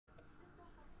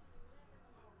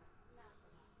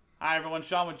Hi everyone,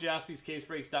 Sean with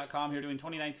jaspyscasebreaks.com here doing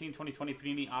 2019-2020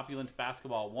 Panini Opulence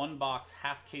Basketball. One box,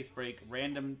 half case break,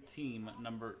 random team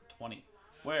number 20.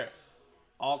 Where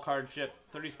all cards ship,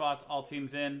 30 spots, all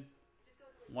teams in.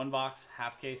 One box,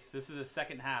 half case. This is the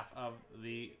second half of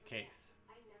the case.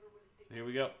 So here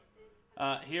we go.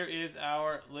 Here is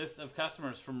our list of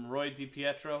customers from Roy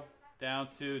DiPietro down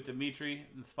to Dimitri.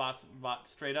 The spots bought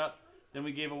straight up. Then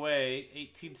we gave away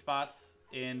 18 spots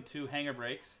in 2 hanger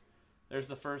breaks. There's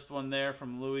the first one there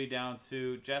from Louis down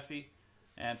to Jesse,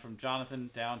 and from Jonathan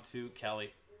down to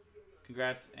Kelly.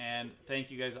 Congrats, and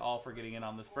thank you guys all for getting in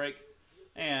on this break.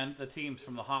 And the teams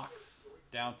from the Hawks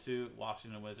down to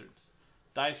Washington Wizards.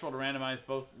 Dice roll to randomize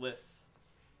both lists.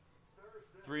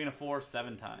 3 and a 4,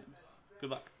 7 times.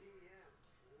 Good luck.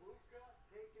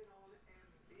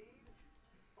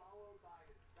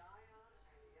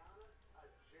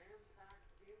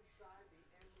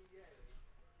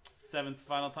 7th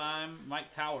final time,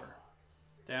 Mike Tower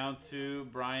down to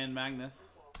Brian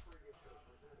Magnus.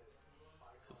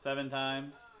 So 7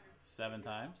 times, 7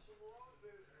 times.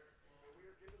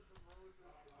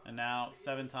 And now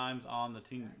 7 times on the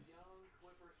teams.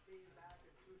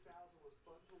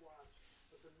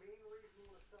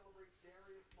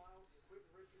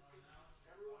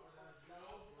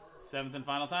 Seventh and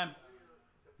final time,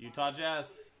 Utah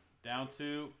Jazz down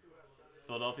to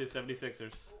Philadelphia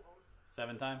 76ers.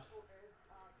 7 times.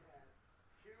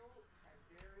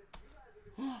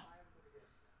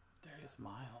 Darius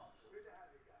Miles.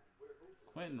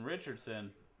 Quentin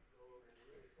Richardson.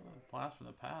 Oh, blast from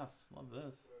the past. Love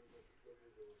this.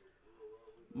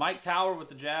 Mike Tower with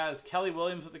the Jazz. Kelly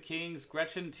Williams with the Kings.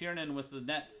 Gretchen Tiernan with the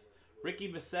Nets.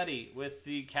 Ricky Bassetti with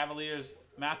the Cavaliers.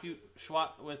 Matthew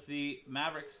Schwat with the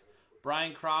Mavericks.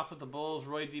 Brian Croft with the Bulls.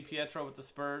 Roy DiPietro with the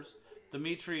Spurs.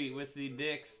 Dimitri with the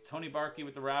Knicks, Tony Barkey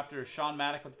with the Raptors, Sean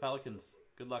Maddock with the Pelicans.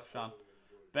 Good luck, Sean.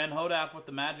 Ben Hodap with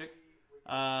the Magic,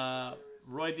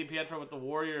 Roy DiPietro with the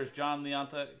Warriors, John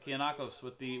Leonta Kianakos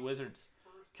with the Wizards,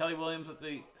 Kelly Williams with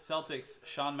the Celtics,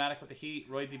 Sean Maddock with the Heat,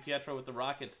 Roy DiPietro with the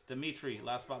Rockets, Dimitri,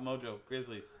 Last Spot Mojo,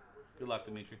 Grizzlies. Good luck,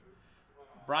 Dimitri.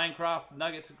 Brian Croft,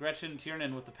 Nuggets, Gretchen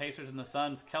Tiernan with the Pacers and the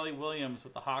Suns, Kelly Williams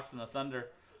with the Hawks and the Thunder,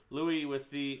 Louis with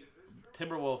the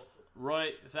Timberwolves,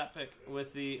 Roy Zapik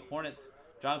with the Hornets,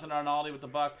 Jonathan Arnaldi with the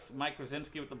Bucks, Mike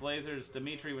Krasinski with the Blazers,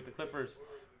 Dimitri with the Clippers,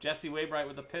 Jesse Waybright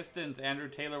with the Pistons, Andrew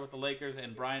Taylor with the Lakers,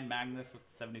 and Brian Magnus with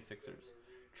the 76ers.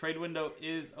 Trade window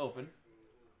is open.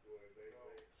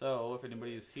 So if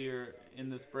anybody is here in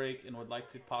this break and would like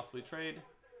to possibly trade,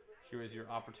 here is your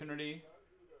opportunity.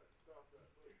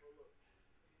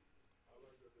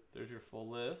 There's your full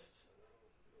list.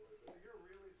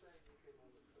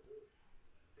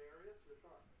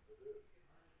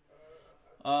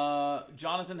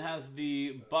 Jonathan has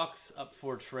the Bucks up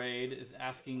for trade, is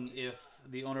asking if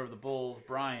the owner of the Bulls,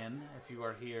 Brian, if you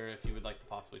are here, if you would like to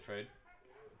possibly trade.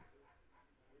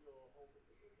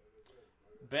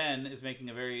 Ben is making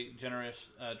a very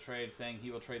generous trade, saying he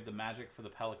will trade the Magic for the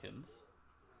Pelicans.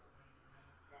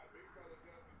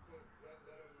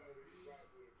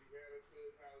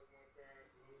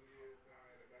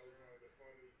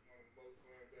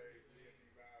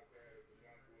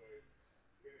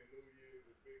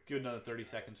 Give it another 30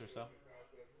 seconds or so.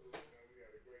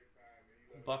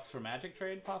 Bucks for Magic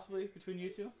trade, possibly, between you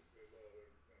two?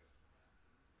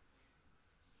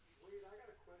 Wade, I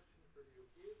got a question for you.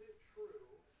 Is it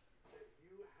true that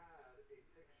you had a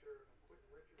picture of Quentin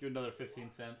Richardson? Give it another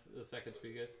 15 seconds for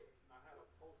you guys. I had a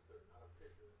poster, not a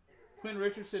picture. Quentin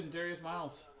Richardson, Darius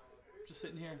Miles. Just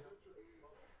sitting here.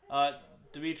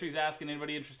 Dimitri's asking,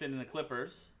 anybody interested in the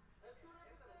Clippers?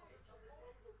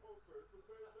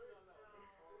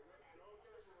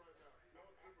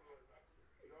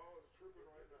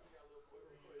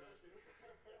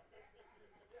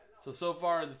 So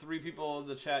far, the 3 people in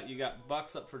the chat, you got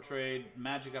Bucks up for trade,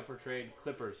 Magic up for trade,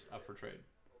 Clippers up for trade.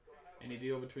 Any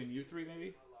deal between you 3,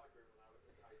 maybe?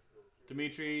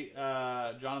 Dimitri,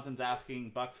 Jonathan's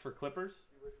asking Bucks for Clippers.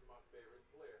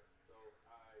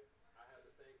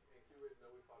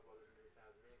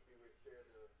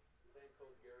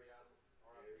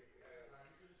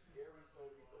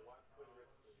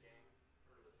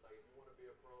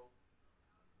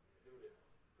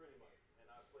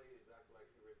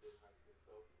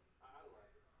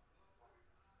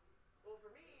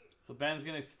 So Ben's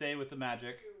going to stay with the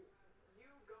Magic.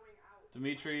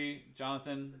 Dimitri,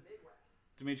 Jonathan.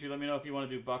 Dimitri, let me know if you want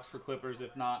to do Bucks for Clippers.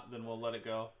 If not, then we'll let it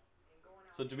go.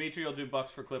 So Dimitri will do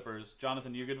Bucks for Clippers.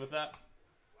 Jonathan, you good with that?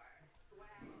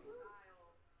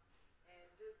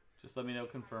 Just let me know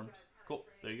confirmed. Cool.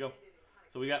 There you go.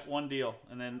 So we got one deal,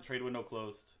 and then trade window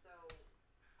closed.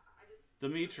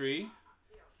 Dimitri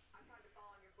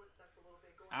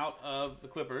out of the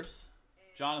Clippers.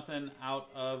 Jonathan out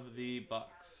of the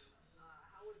Bucks.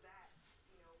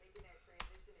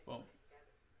 Boom.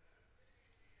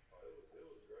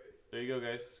 There you go,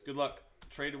 guys. Good luck.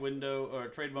 Trade window or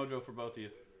trade mojo for both of you.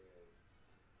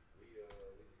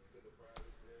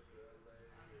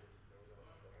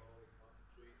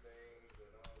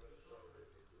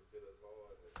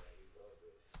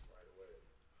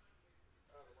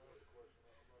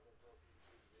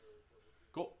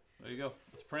 Cool. There you go.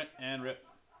 Let's print and rip.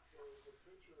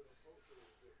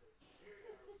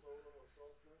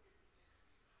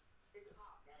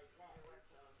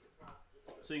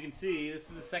 So you can see, this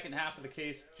is the second half of the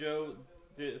case. Joe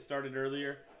started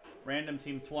earlier. Random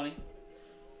Team 20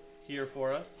 here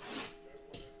for us.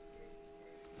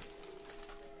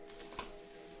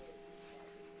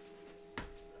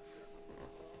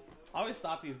 I always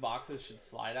thought these boxes should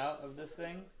slide out of this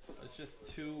thing. It's just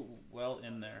too well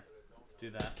in there to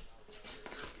do that.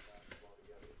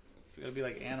 So we gotta be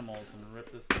like animals and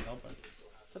rip this thing open.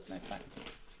 Such a nice package.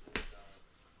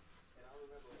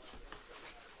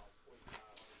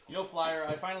 You know, Flyer,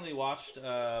 I finally watched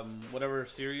whatever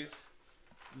series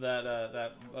that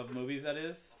of movies that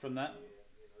is from that.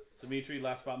 Dimitri,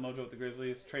 Last Spot Mojo with the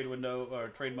Grizzlies, Trade Window or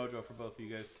Trade Mojo for both of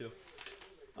you guys too.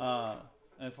 And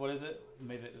it's, what is it?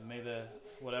 May the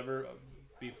whatever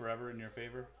be forever in your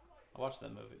favor. I watched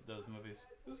those movies.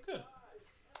 It was good.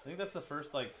 I think that's the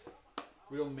first like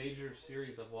real major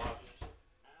series I've watched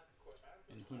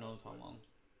in who knows how long.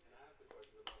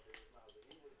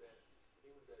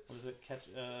 What is it?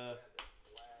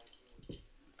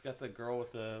 It's got the girl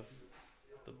with the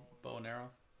bow and arrow.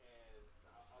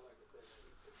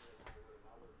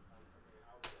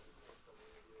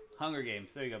 Hunger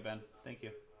Games. There you go, Ben. Thank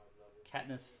you.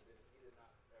 Katniss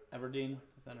Everdeen.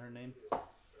 Is that her name?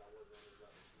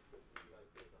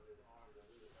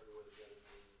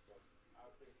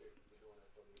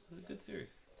 This is a good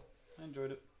series. I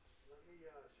enjoyed it. Let me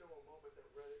show a moment that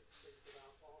Reddit thinks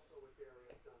about also with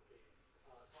Darius Duncan.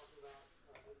 Talking about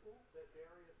that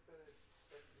Darius finished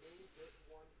that made this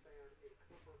one fan a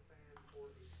Clipper fan for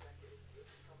a decade.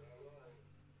 This is coming from Reddit.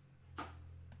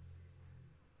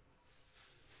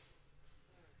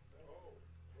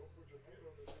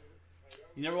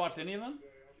 You never watched any of them?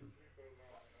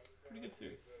 Pretty good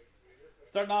series.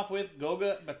 Starting off with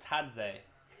Goga Batadze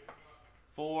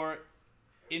for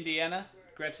Indiana,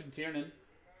 Gretchen Tiernan.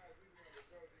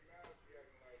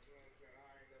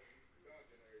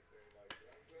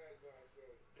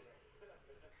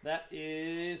 That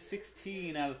is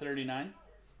 16 out of 39.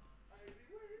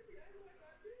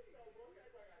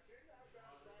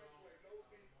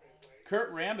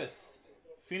 Kurt Rambis,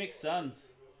 Phoenix Suns.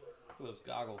 Look at those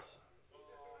goggles.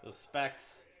 Those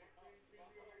specs.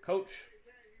 Coach.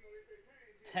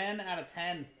 10 out of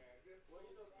 10.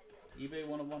 eBay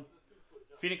 101.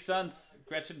 Phoenix Suns,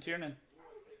 Gretchen Tiernan.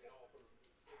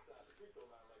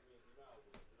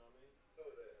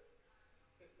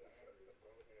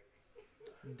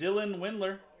 Dylan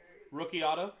Windler, rookie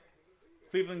auto.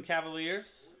 Cleveland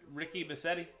Cavaliers, Ricky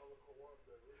Bassetti.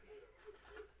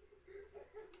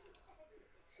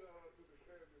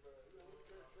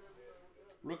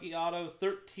 Rookie auto,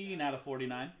 13 out of 49.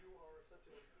 You are such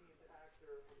an esteemed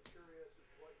actor. I'm curious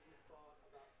what you thought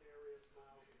about Darius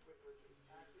Miles and Quick Richard's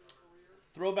acting career.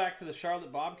 Throwback to the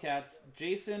Charlotte Bobcats,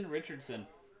 Jason Richardson.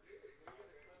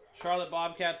 Charlotte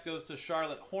Bobcats goes to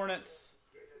Charlotte Hornets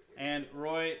and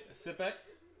Roy Sipek.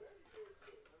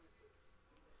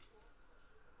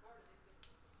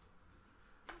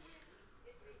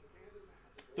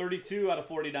 $32 out of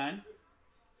 49.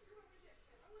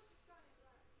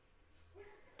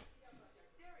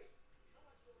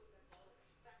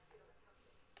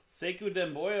 Sekou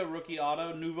Demboya, rookie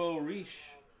auto, Nouveau Riche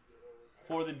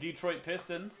for the Detroit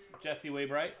Pistons, Jesse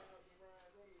Waybright.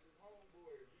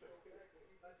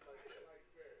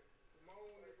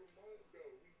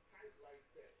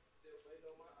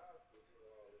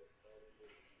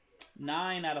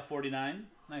 $9 out of 49.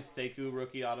 Nice Sekou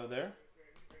rookie auto there.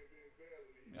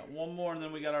 Got one more, and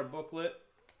then we got our booklet.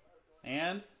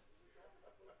 And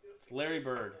it's Larry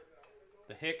Bird,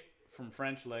 the Hick from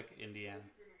French Lick, Indiana.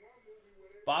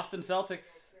 Boston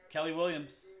Celtics, Kelly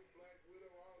Williams.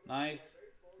 Nice.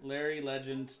 Larry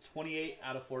Legend, 28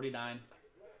 out of 49.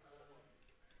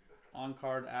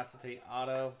 On-card acetate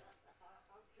auto.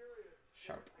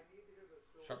 Sharp.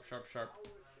 Sharp, sharp, sharp.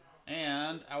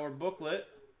 And our booklet.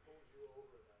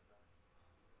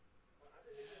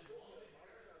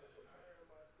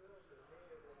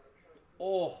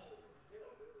 Oh.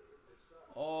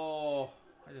 Oh.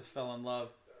 I just fell in love.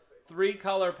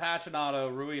 3-color patch and auto,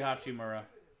 Rui Hachimura.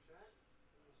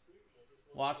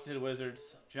 Washington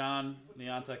Wizards, John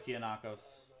Leonta Kianakos.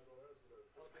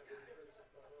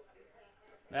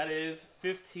 That is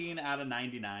 15 out of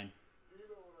 99.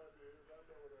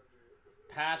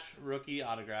 Patch rookie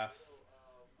autographs.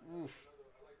 Oof.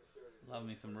 Love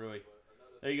me some Rui.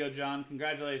 There you go, John.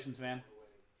 Congratulations, man.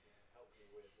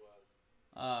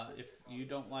 If you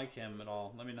don't like him at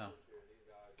all, let me know.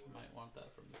 I might want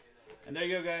that from you. And there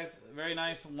you go, guys. Very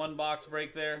nice one box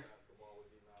break there.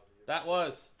 That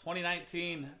was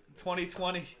 2019-2020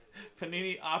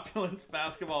 Panini Opulence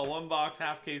Basketball. One box,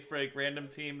 half case break, random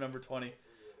team number 20.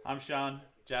 I'm Sean,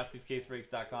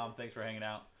 jaspyscasebreaks.com. Thanks for hanging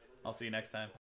out. I'll see you next time.